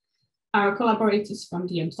pipeline, our collaborators from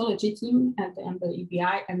the ontology team at the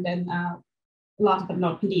EMBL-EBI, and then last but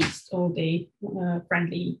not least, all the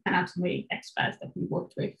friendly anatomy experts that we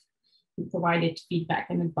worked with, who provided feedback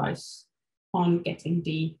and advice on getting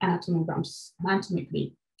the anatomograms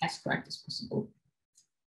anatomically as correct as possible.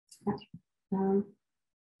 Okay,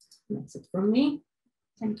 that's it from me.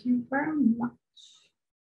 Thank you very much.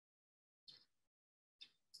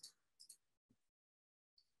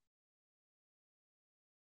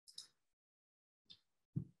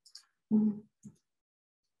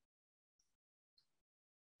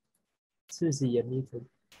 Susie, you're muted.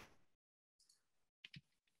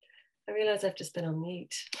 I realize I've just been on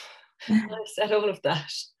mute. I've said all of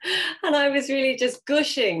that. And I was really just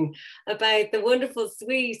gushing about the wonderful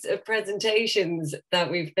suite of presentations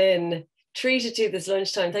that we've been treated to this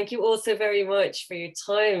lunchtime. Thank you all so very much for your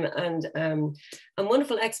time and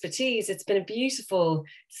wonderful expertise. It's been a beautiful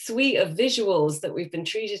suite of visuals that we've been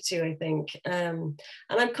treated to, I think. And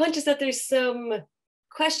I'm conscious that there's some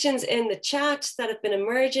questions in the chat that have been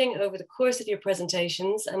emerging over the course of your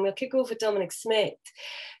presentations, and we'll kick off with Dominic Smith,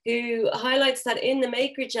 who highlights that in the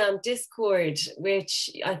Maker Jam Discord, which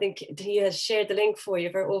I think he has shared the link for,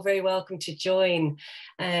 you're all very welcome to join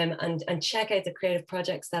and check out the creative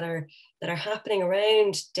projects that are happening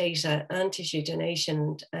around data and tissue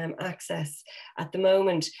donation access at the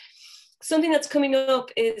moment. Something that's coming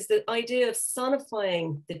up is the idea of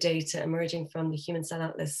sonifying the data emerging from the Human Cell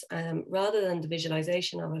Atlas rather than the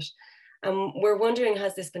visualization of it. We're wondering,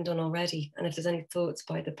 has this been done already? And if there's any thoughts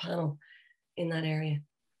by the panel in that area.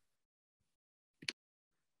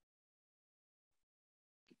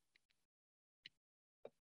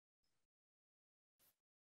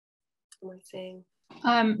 What am I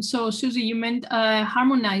saying? So Susie, you meant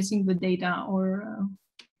harmonizing the data or?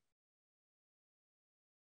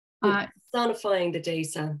 Sonifying the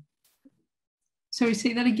data. Sorry,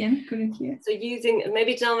 say that again. Couldn't hear. So using,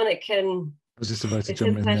 maybe Dominic can. I was just about to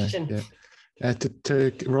jump in there. Yeah.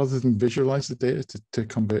 To rather than visualize the data, to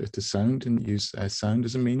convert it to sound and use sound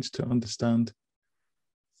as a means to understand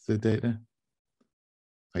the data,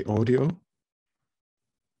 like audio.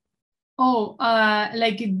 Oh,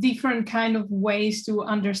 like different kind of ways to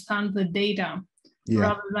understand the data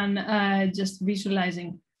rather than just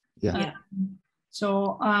visualizing. Yeah.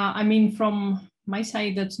 So, I mean, from my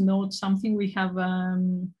side, that's not something we have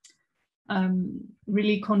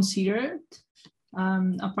really considered,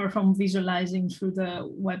 apart from visualizing through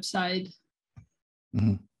the website.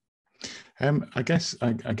 Mm-hmm. I guess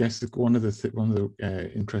one of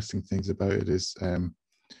the interesting things about it is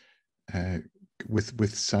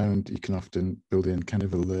with sound, you can often build in kind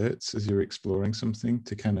of alerts as you're exploring something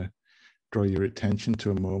to kind of draw your attention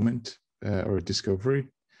to a moment or a discovery.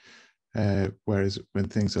 Whereas when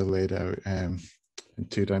things are laid out in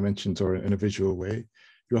 2 dimensions or in a visual way,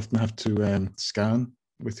 you often have to scan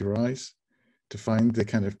with your eyes to find the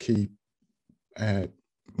kind of key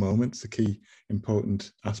moments, the key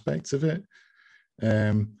important aspects of it.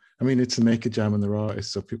 I mean, it's a Maker Jam and there are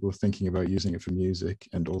artists, so people are thinking about using it for music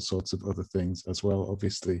and all sorts of other things as well,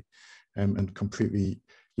 obviously, and completely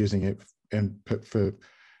using it for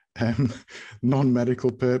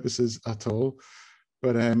non-medical purposes at all.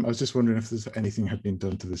 But I was just wondering if there's anything had been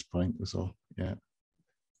done to this point, was all. Yeah.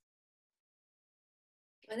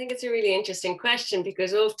 I think it's a really interesting question,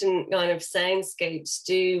 because often kind of soundscapes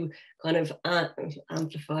do kind of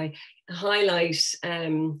amplify, highlight,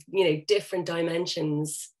 you know, different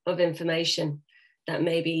dimensions of information that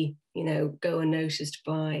maybe, you know, go unnoticed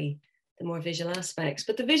by the more visual aspects.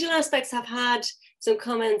 But the visual aspects have had some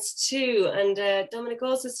comments too. And Dominic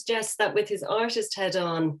also suggests that with his artist head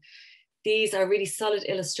on, these are really solid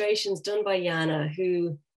illustrations done by Jana,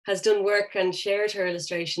 who has done work and shared her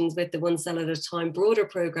illustrations with the One Cell at a Time broader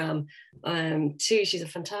program too. She's a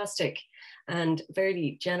fantastic and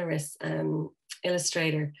very generous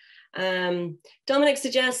illustrator. Dominic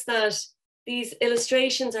suggests that these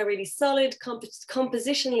illustrations are really solid,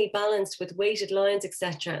 compositionally balanced with weighted lines,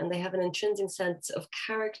 etc. And they have an intrinsic sense of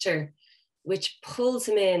character, which pulls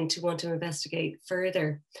him in to want to investigate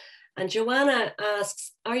further. And Joanna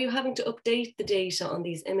asks, are you having to update the data on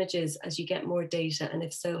these images as you get more data? And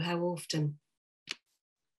if so, how often?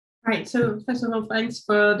 Right, so first of all, thanks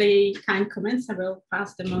for the kind comments. I will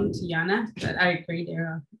pass them on to Jana, but I agree, they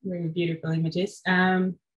are really beautiful images.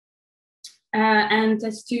 And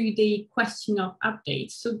as to the question of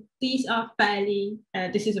updates, so these are fairly,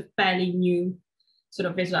 this is a fairly new sort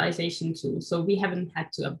of visualization tool, so we haven't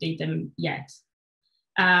had to update them yet.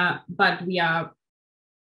 But we are,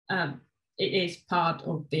 it is part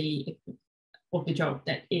of the job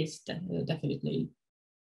that is definitely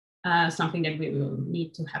something that we will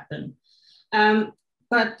need to happen.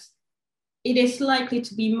 But it is likely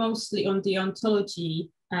to be mostly on the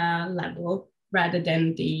ontology level rather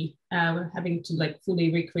than the having to like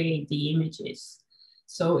fully recreate the images.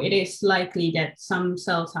 So it is likely that some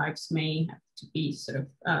cell types may have to be sort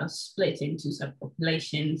of split into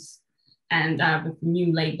subpopulations, and with a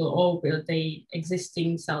new label, or will the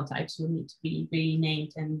existing cell types will need to be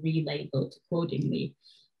renamed and relabeled accordingly.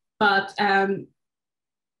 But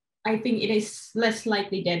I think it is less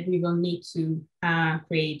likely that we will need to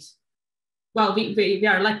create, well, we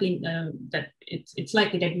are likely that it's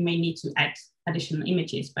likely that we may need to add additional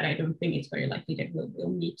images, but I don't think it's very likely that we'll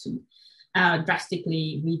need to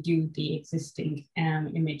drastically redo the existing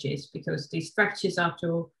images, because the structures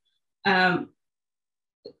after all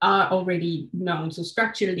are already known. So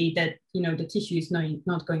structurally, that, you know, the tissue is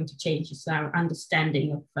not going to change. It's our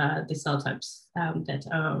understanding of the cell types that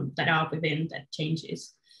are within that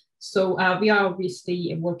changes. So we are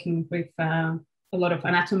obviously working with a lot of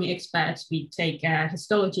anatomy experts. We take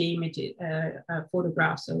histology images,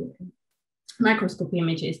 photographs, so microscopy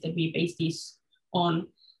images that we base these on.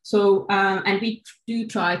 So, and we do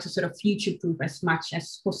try to sort of future-proof as much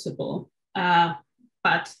as possible,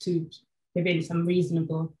 but to within some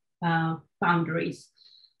reasonable boundaries.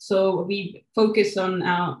 So we focus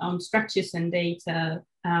on structures and data,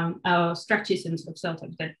 our structures and sort of cell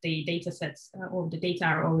types that the data sets or the data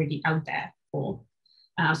are already out there for,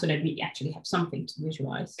 so that we actually have something to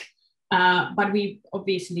visualize. But we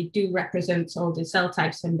obviously do represent all the cell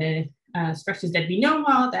types and the structures that we know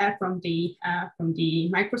are there from the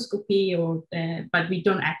microscopy, or but we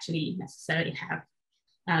don't actually necessarily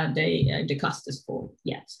have the clusters for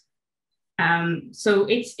yet. So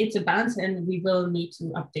it's a balance, and we will need to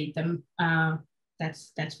update them.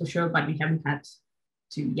 That's for sure, but we haven't had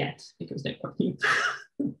to yet because they're quite new.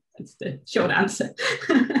 That's the short answer.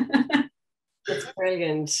 That's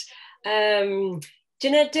brilliant.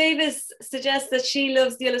 Jeanette Davis suggests that she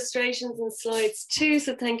loves the illustrations and slides too,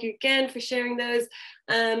 so thank you again for sharing those.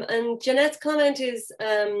 And Jeanette's comment is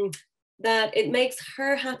that it makes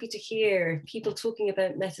her happy to hear people talking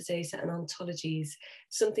about metadata and ontologies,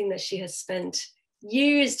 something that she has spent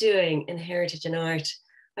years doing in heritage and art.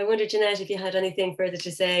 I wonder, Jeanette, if you had anything further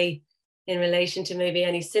to say in relation to maybe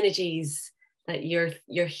any synergies that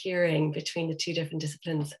you're hearing between the two different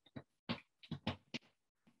disciplines.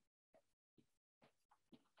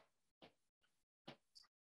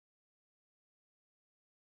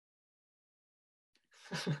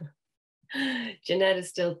 Jeanette is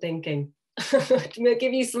still thinking. We'll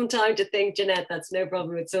give you some time to think, Jeanette, that's no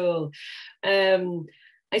problem at all.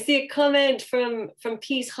 I see a comment from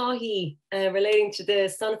Peace Haughey relating to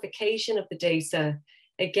the sonification of the data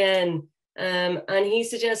again, and he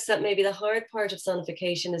suggests that maybe the hard part of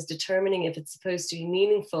sonification is determining if it's supposed to be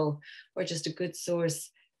meaningful or just a good source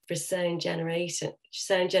for sound generation.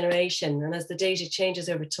 And as the data changes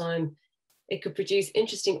over time, it could produce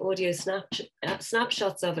interesting audio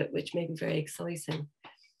snapshots of it, which may be very exciting.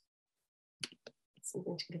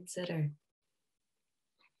 Something to consider.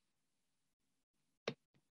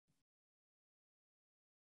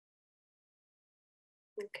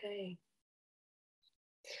 Okay.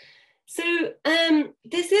 So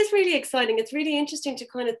this is really exciting. It's really interesting to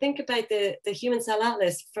kind of think about the Human Cell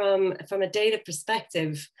Atlas from a data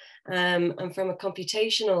perspective and from a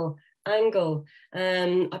computational angle.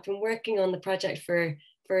 I've been working on the project for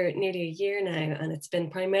nearly a year now, and it's been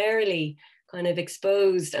primarily kind of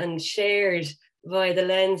exposed and shared via the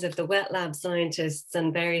lens of the wet lab scientists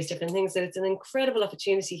and various different things. So it's an incredible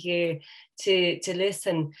opportunity here to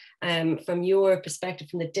listen from your perspective,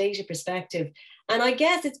 from the data perspective. And I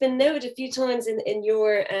guess it's been noted a few times in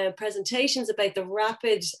your presentations about the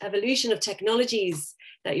rapid evolution of technologies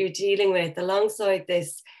that you're dealing with alongside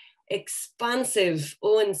this expansive,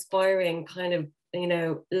 awe-inspiring kind of,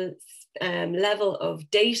 level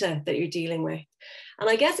of data that you're dealing with. And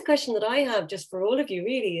I guess the question that I have just for all of you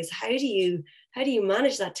really is, how do you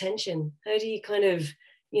manage that tension? How do you kind of,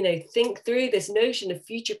 think through this notion of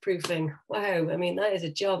future-proofing? Wow, I mean, that is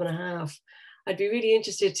a job and a half. I'd be really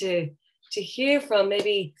interested to hear from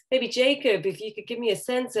maybe Jacob, if you could give me a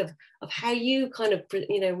sense of how you kind of,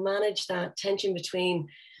 manage that tension between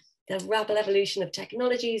the rapid evolution of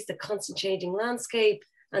technologies, the constant changing landscape,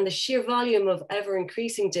 and the sheer volume of ever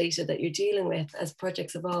increasing data that you're dealing with as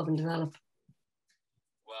projects evolve and develop.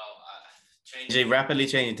 Well, rapidly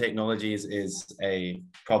changing technologies is a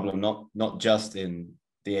problem, not just in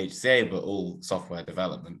the HCA, but all software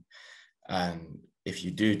development. And if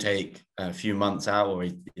you do take a few months out, or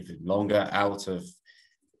even longer, out of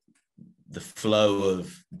the flow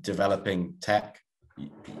of developing tech,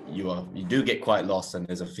 you do get quite lost, and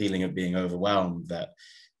there's a feeling of being overwhelmed that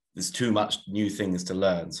there's too much new things to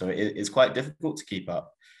learn. So it's quite difficult to keep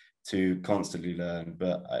up, to constantly learn.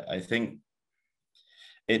 But I think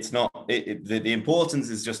it's not, the importance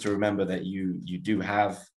is just to remember that you do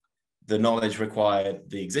have the knowledge required,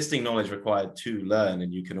 the existing knowledge required to learn,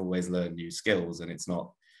 and you can always learn new skills. And it's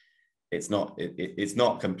not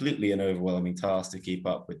completely an overwhelming task to keep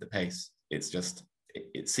up with the pace. It's just,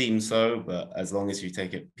 it seems so, but as long as you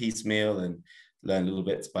take it piecemeal and learn little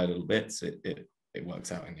bits by little bits, it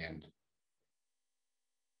works out in the end.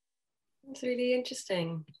 That's really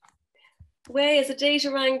interesting. Wei, as a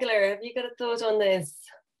data wrangler, have you got a thought on this?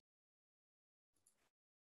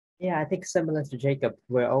 Yeah, I think similar to Jacob,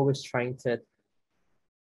 we're always trying to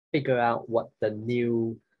figure out what the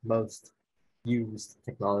new, most used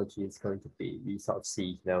technology is going to be. We sort of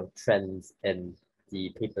see, trends in the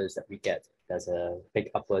papers that we get. There's a big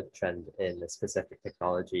upward trend in a specific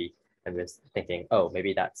technology, and we're thinking, oh,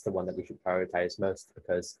 maybe that's the one that we should prioritize most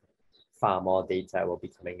because far more data will be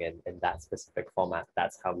coming in that specific format.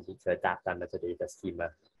 That's how we need to adapt our metadata schema,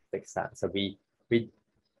 fix that. So we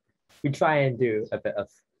try and do a bit of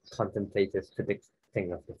contemplative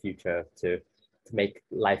predicting of the future to make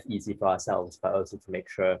life easy for ourselves, but also to make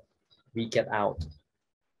sure we get out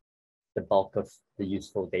the bulk of the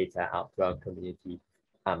useful data out to our community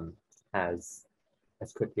as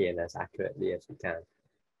quickly and as accurately as we can.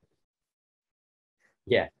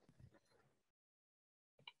 Yeah.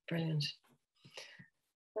 Brilliant.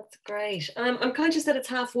 That's great. I'm conscious that it's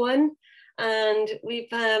 1:30 and we've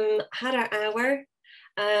had our hour.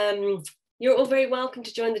 You're all very welcome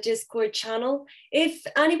to join the Discord channel. If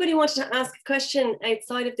anybody wanted to ask a question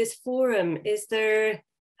outside of this forum, is there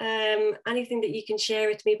anything that you can share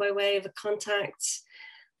with me by way of a contact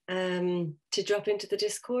to drop into the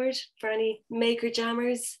Discord for any maker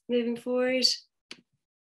jammers moving forward?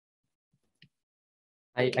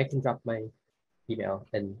 I can drop my email,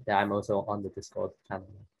 and I'm also on the Discord channel.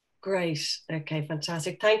 Great. Okay,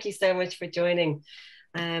 fantastic. Thank you so much for joining.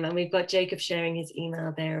 And we've got Jacob sharing his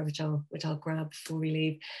email there, which I'll grab before we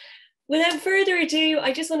leave. Without further ado,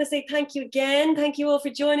 I just want to say thank you again. Thank you all for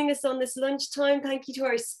joining us on this lunchtime. Thank you to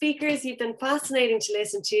our speakers. You've been fascinating to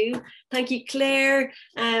listen to. Thank you, Claire,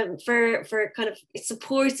 for kind of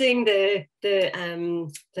supporting the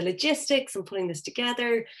logistics and putting this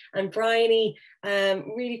together. And Bryony,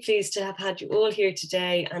 really pleased to have had you all here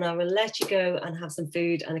today. And I will let you go and have some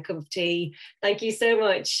food and a cup of tea. Thank you so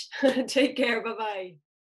much. Take care. Bye-bye.